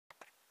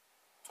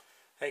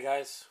Hey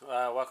guys,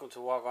 welcome to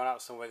Walk On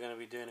Apps, and we're going to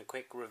be doing a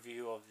quick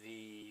review of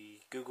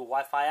the Google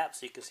Wi-Fi app.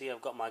 So you can see I've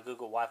got my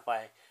Google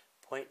Wi-Fi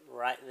point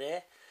right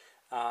there,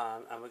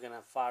 and we're going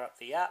to fire up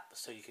the app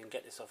so you can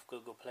get this off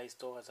Google Play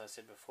Store, as I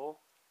said before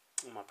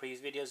in my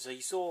previous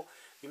videos. So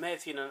you may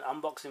have seen an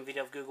unboxing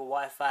video of Google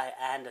Wi-Fi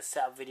and a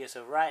setup video.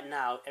 So right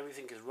now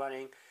everything is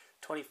running.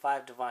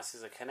 25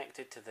 devices are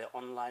connected to the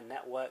online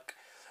network.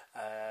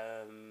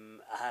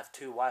 I have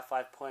two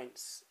Wi-Fi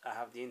points, I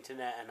have the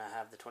internet, and I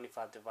have the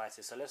 25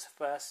 devices. So let's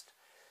first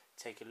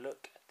take a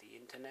look at the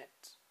internet.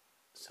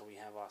 So we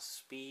have our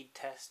speed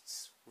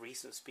tests,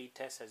 recent speed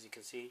tests, as you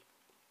can see.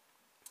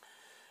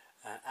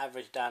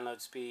 Average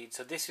download speed.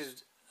 So this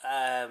is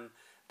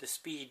the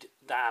speed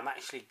that I'm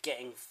actually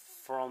getting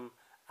from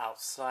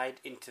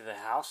outside into the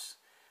house,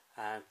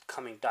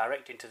 coming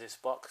direct into this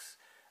box,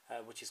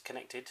 which is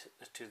connected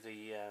to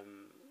the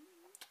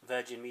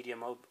Virgin Media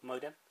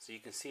modem. So you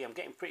can see I'm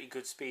getting pretty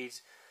good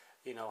speeds,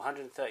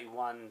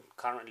 131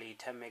 currently,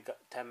 10 meg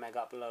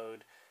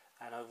upload,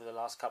 and over the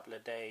last couple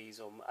of days,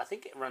 or I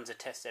think it runs a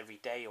test every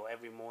day or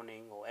every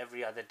morning or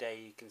every other day.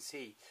 You can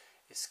see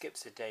it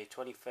skips a day,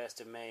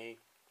 21st of May,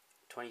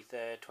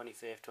 23rd,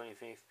 25th,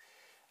 25th,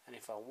 and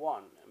if I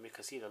want, and we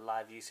can see the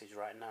live usage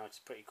right now, it's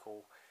pretty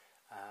cool.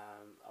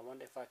 I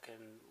wonder if I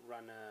can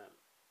run a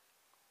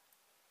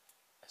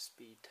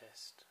speed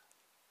test.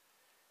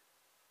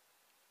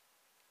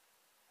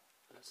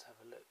 Let's have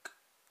a look.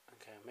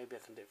 Okay, maybe I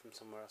can do it from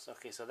somewhere else.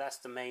 Okay, so that's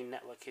the main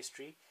network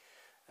history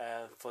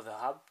for the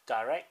hub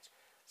direct.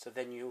 So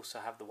then you also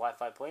have the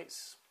Wi-Fi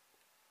points.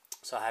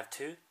 So I have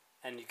two,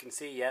 and you can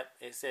see, yep,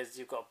 it says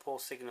you've got a poor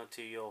signal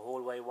to your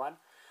hallway one.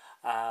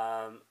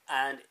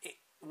 And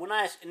when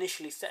I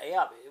initially set it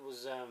up, it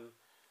was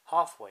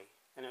halfway,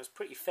 and it was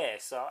pretty fair.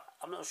 So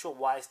I'm not sure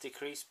why it's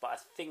decreased, but I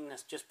think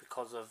that's just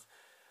because of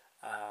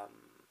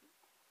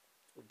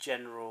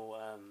general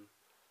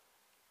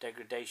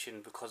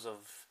degradation, because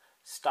of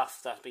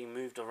stuff that's being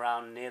moved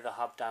around near the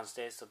hub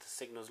downstairs, so the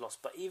signal's lost.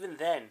 But even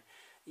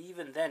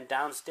then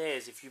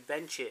downstairs, if you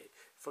bench it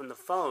from the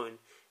phone,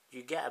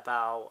 you get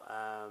about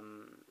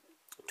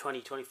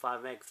 20,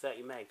 25 meg,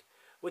 30 meg,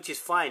 which is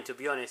fine, to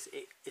be honest.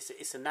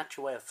 It's a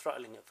natural way of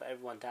throttling it for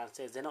everyone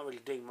downstairs. They're not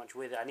really doing much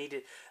with it. I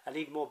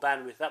need more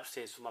bandwidth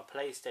upstairs for my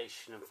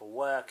PlayStation and for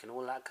work and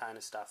all that kind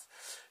of stuff,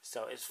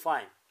 so it's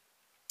fine.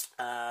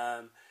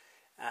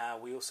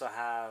 We also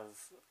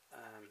have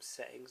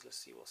settings. Let's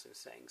see what's in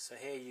settings. So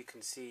here you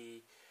can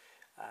see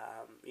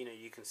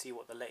you can see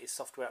what the latest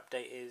software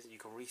update is. You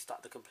can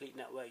restart the complete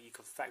network, you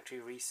can factory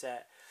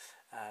reset,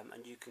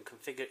 and you can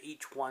configure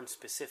each one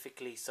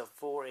specifically. So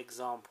for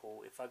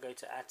example, if I go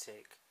to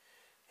Attic,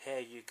 here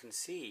you can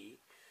see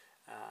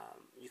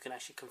you can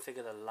actually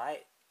configure the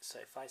light. So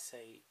if I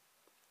say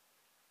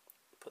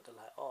put the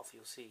light off,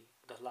 you'll see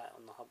the light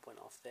on the hub went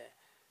off there.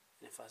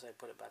 And if I say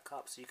put it back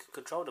up, so you can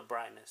control the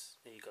brightness.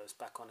 There you go, it's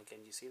back on again.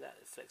 You see that?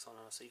 It flicks on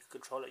and off. So you can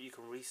control it, you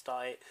can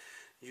restart it,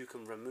 you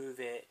can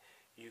remove it,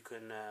 you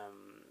can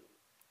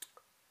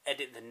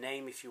edit the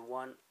name if you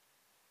want,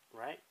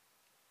 right?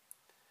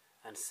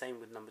 And same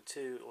with number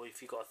 2, or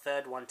if you've got a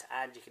third one to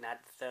add, you can add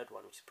the third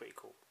one, which is pretty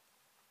cool.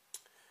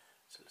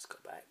 So let's go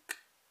back.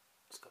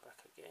 Let's go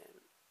back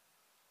again.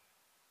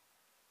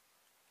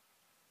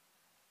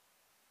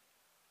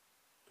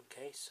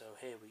 Okay, so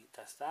here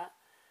that's that.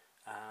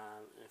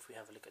 If we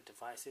have a look at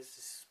devices, this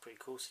is pretty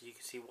cool. So you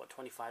can see what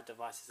 25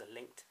 devices are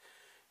linked.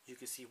 You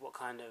can see what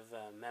kind of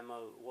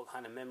what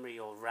kind of memory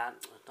or RAM,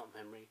 not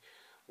memory,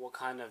 what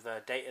kind of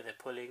data they're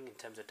pulling in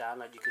terms of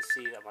download. You can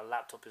see that my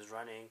laptop is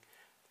running.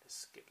 Let's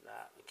skip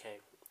that. Okay,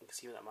 you can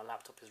see that my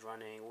laptop is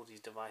running. All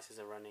these devices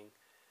are running.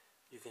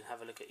 You can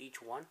have a look at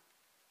each one,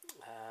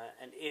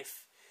 and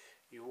if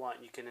you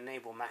want, you can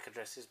enable MAC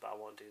addresses, but I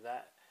won't do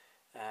that.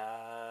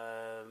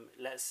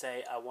 Let's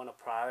say I want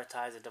to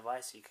prioritize a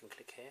device. You can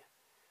click here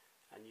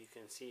and you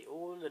can see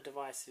all the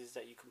devices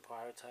that you can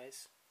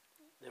prioritize.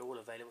 They're all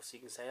available, so you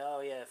can say, oh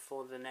yeah,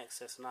 for the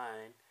Nexus 9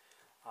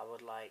 I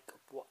would like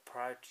what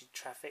priority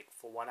traffic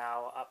for 1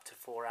 hour up to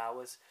 4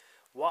 hours.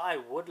 What I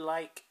would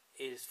like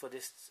is for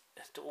this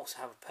to also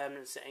have a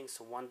permanent setting,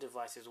 so one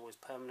device is always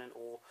permanent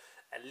or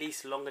at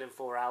least longer than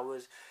 4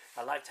 hours.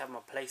 I like to have my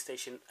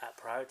PlayStation at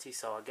priority,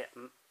 so I get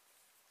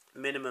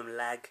minimum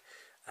lag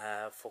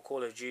for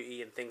Call of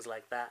Duty and things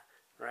like that,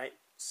 right?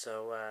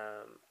 So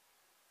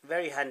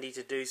very handy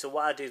to do. So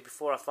what I do is,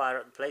 before I fire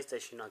up the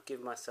PlayStation, I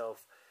give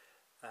myself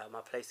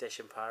my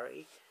PlayStation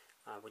priority,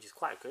 which is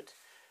quite good.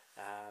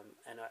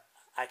 And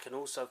I can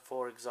also,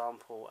 for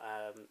example,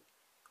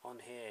 on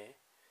here,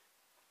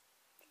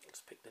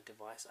 let's pick the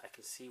device. I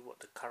can see what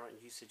the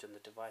current usage on the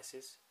device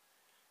is,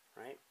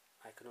 right?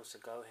 I can also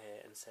go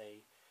here and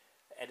say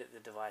edit the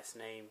device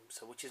name,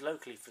 so which is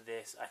locally for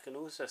this. I can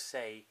also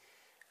say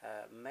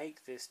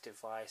make this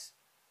device,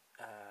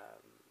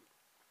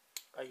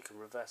 oh, you can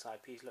reverse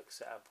IPs, look,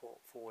 set up port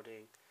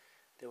forwarding.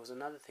 There was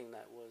another thing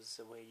that was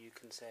where you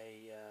can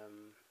say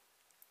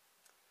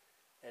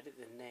edit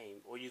the name,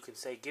 or you can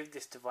say give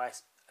this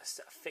device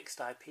a fixed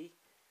IP.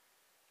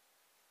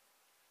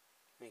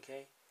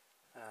 Okay,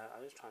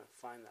 I'm just trying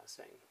to find that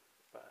setting,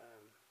 but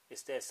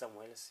It's there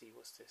somewhere. Let's see,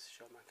 what's this?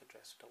 Show MAC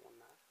address. Don't want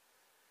that.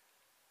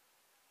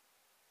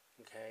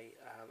 Okay,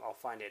 I'll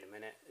find it in a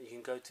minute. You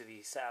can go to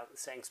the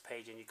settings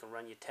page and you can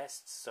run your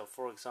tests. So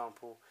for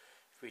example,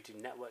 if we do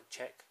network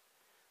check,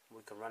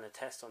 we can run a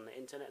test on the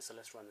internet. So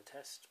let's run the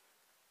test.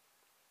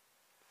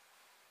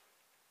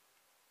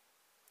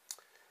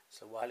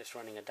 So while it's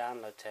running a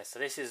download test, so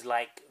this is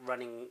like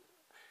running,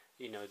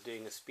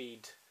 doing a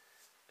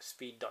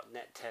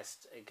speed.net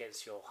test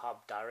against your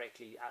hub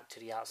directly out to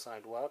the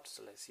outside world.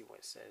 So let's see what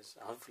it says.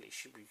 Hopefully it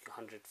should be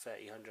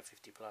 130,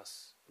 150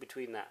 plus,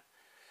 between that.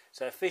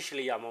 So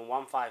officially I'm on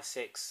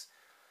 156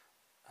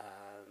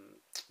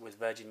 with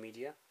Virgin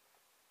Media.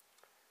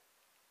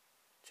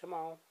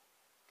 Jamal,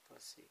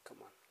 let's see, come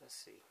on, let's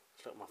see.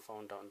 Look, my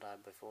phone don't die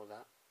before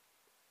that.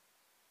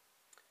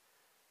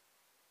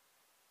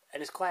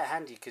 And it's quite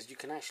handy because you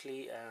can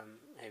actually,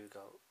 here we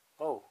go.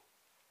 Oh,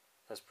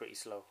 that's pretty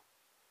slow.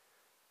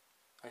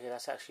 Okay,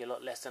 that's actually a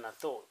lot less than I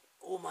thought.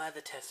 All my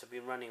other tests have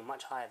been running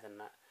much higher than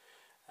that.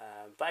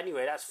 But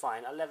anyway, that's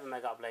fine. 11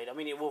 meg upload. I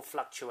mean, it will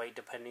fluctuate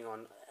depending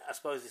on, I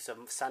suppose it's a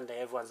Sunday,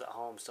 everyone's at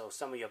home, so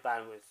some of your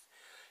bandwidth,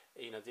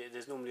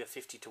 there's normally a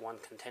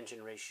 50-to-1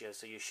 contention ratio,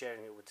 so you're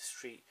sharing it with the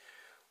street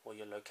or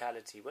your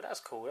locality. But that's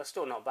cool. That's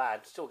still not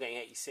bad. Still getting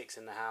 86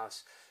 in the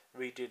house.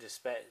 Redo the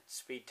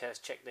speed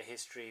test, check the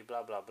history,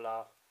 blah blah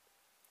blah.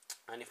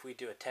 And if we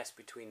do a test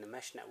between the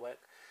mesh network,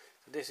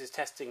 so this is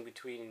testing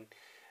between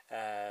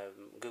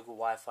Google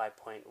Wi-Fi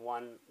point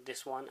 1,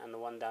 this one, and the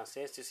one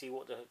downstairs, to see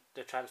what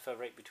the transfer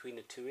rate between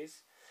the two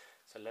is.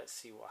 So let's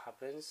see what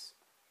happens.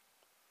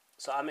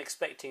 So I'm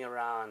expecting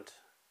around,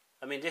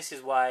 I mean, this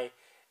is where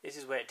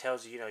it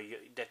tells you,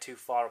 they're too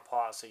far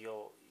apart, so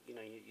your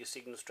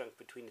signal strength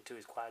between the two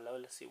is quite low.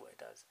 Let's see what it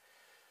does.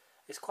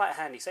 It's quite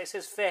handy. So it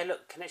says fair.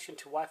 Look, connection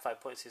to Wi-Fi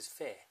points is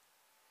fair.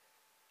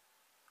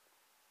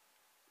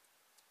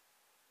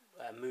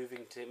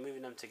 Moving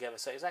them together.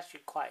 So it's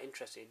actually quite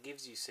interesting. It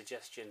gives you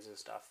suggestions and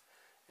stuff.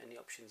 Any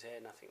options here?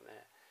 Nothing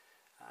there.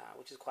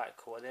 Which is quite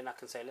cool. And then I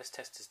can say, let's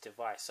test this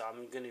device. So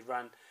I'm going to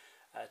run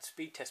a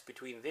speed test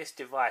between this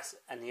device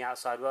and the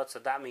outside world. So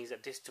that means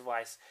that this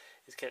device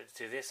is connected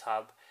to this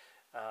hub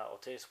or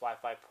to this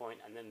Wi-Fi point,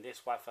 and then this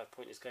Wi-Fi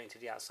point is going to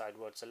the outside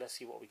world. So let's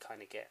see what we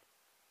kind of get.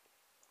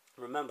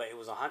 Remember, it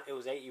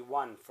was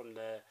 81 from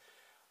the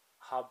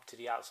hub to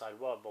the outside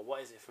world, but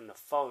what is it from the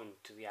phone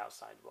to the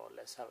outside world?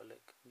 Let's have a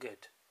look.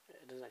 Good.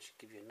 It doesn't actually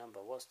give you a number.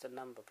 What's the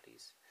number,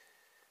 please?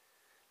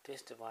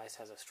 This device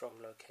has a strong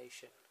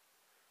location.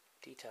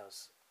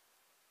 Details.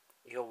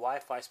 Your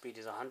Wi-Fi speed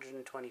is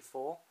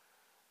 124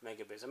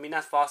 megabits. I mean,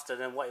 that's faster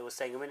than what it was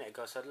saying a minute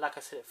ago. So like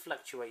I said, it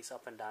fluctuates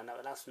up and down.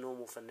 That's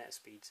normal for net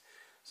speeds.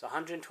 So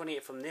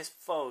 128 from this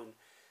phone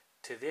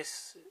to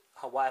this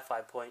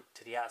Wi-Fi point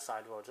to the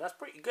outside world. So that's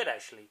pretty good,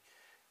 actually,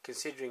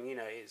 considering,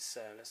 it's,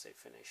 let's say,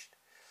 finished.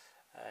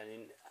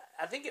 And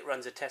I think it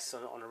runs a test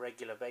on a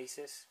regular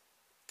basis.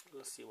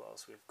 Let's see what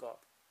else we've got.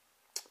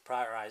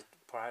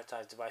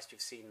 Prioritized device,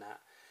 you've seen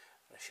that.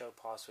 Show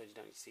password, you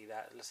don't see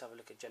that. Let's have a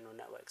look at general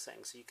network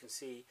settings. So you can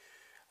see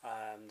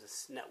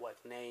this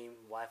network name,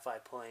 Wi-Fi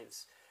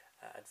points,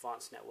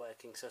 advanced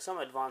networking. So some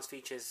advanced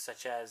features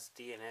such as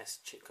DNS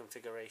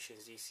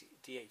configurations,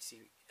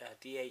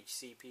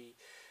 DHCP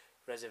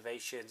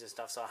reservations and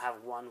stuff. So I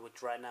have one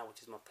which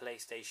is my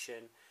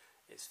PlayStation.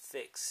 It's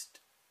fixed.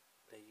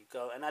 There you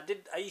go. And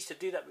I used to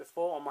do that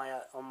before on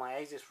my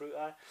ASUS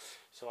router,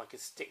 so I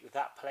could stick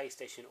that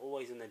PlayStation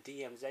always in the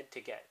DMZ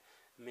to get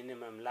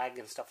minimum lag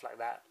and stuff like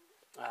that.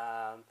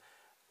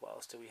 What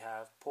else do we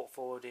have? Port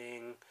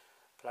forwarding,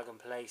 plug and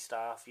play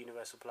stuff,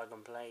 universal plug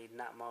and play,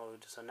 NAT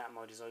mode. So NAT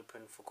mode is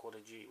open for Call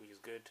of Duty, which is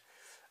good.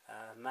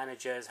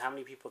 Managers, how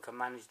many people can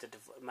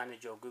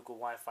manage your Google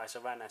Wi-Fi?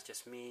 So right now it's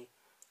just me.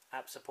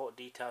 App support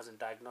details and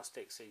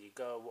diagnostics. So you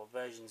go, what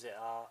versions it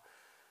are,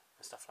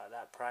 and stuff like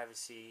that.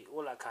 Privacy,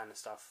 all that kind of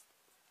stuff.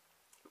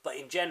 But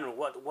in general,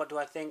 what do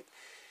I think?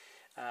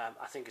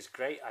 I think it's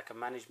great. I can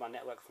manage my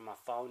network from my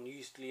phone.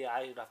 Usually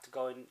I would have to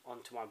go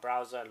onto my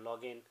browser and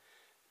log in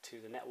to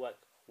the network.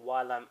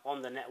 While I'm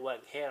on the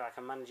network here, I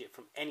can manage it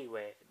from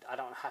anywhere. I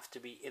don't have to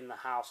be in the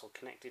house or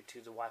connected to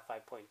the Wi-Fi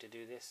point to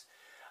do this.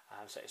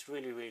 So it's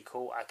really, really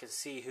cool. I can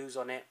see who's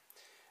on it.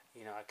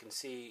 I can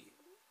see,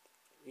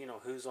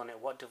 who's on it,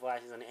 what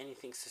device is on it,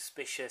 anything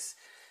suspicious,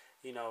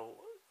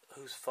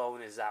 whose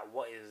phone is that,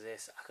 what is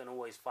this. I can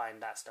always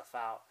find that stuff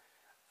out,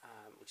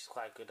 which is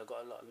quite good. I've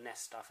got a lot of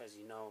Nest stuff, as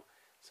you know.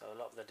 So a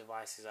lot of the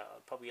devices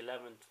are probably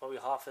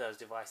half of those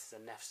devices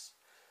are Nest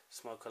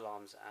smoke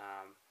alarms,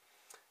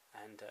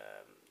 and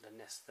the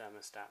Nest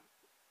thermostat.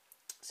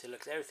 So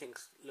everything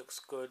looks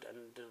good,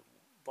 and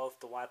both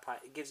the Wi-Fi,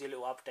 it gives you a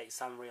little update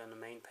summary on the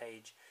main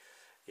page.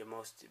 Your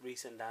most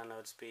recent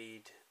download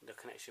speed, the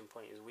connection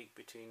point is weak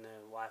between the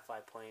Wi-Fi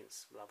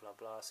points, blah blah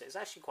blah. So it's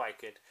actually quite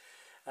good.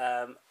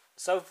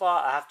 So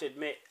far, I have to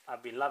admit,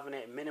 I've been loving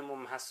it.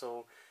 Minimum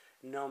hassle,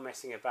 no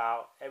messing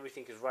about.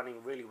 Everything is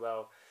running really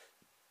well.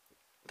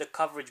 The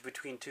coverage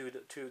between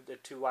the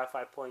two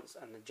Wi-Fi points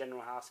and the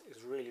general house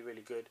is really,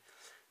 really good.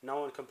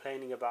 No one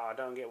complaining about I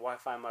don't get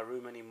Wi-Fi in my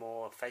room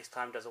anymore.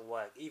 FaceTime doesn't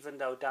work, even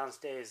though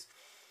downstairs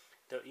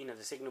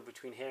the signal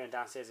between here and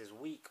downstairs is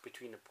weak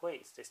between the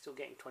points, they're still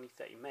getting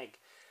 20-30 meg,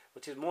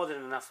 which is more than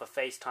enough for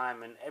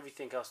FaceTime and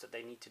everything else that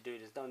they need to do.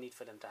 There's no need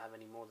for them to have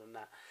any more than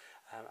that,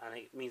 and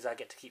it means I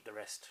get to keep the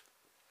rest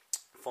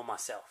for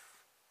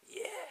myself.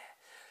 Yeah.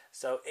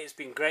 So it's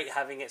been great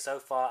having it so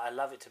far. I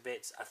love it to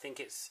bits. I think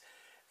it's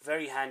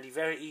very handy,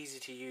 very easy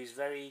to use,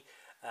 very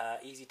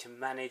easy to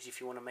manage if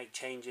you want to make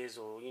changes,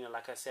 or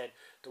like I said,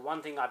 the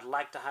one thing I'd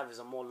like to have is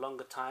a more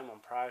longer time on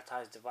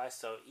prioritized device.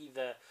 So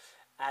either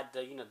add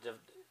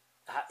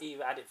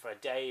either add it for a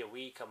day, a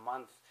week, a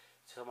month,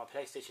 so my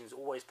PlayStation is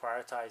always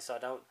prioritized, so I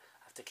don't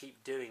have to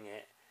keep doing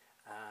it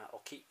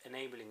or keep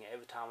enabling it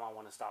every time I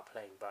want to start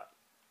playing,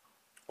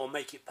 or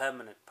make it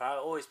permanent.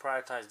 Always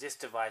prioritize this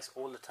device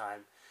all the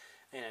time.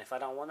 If I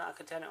don't want that, I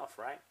can turn it off,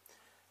 right?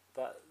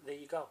 But there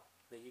you go.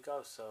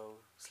 So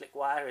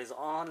SlickWire is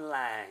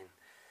online.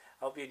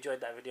 I hope you enjoyed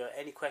that video.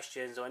 Any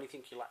questions or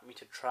anything you'd like me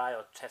to try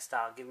or test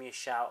out, give me a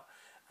shout,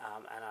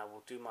 and I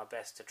will do my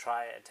best to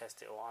try it and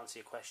test it or answer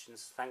your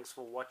questions. Thanks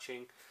for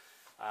watching.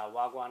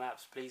 Wagwan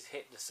Apps, please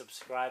hit the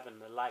subscribe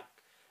and the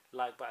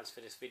like buttons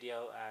for this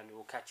video, and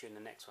we'll catch you in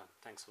the next one.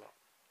 Thanks a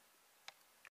lot.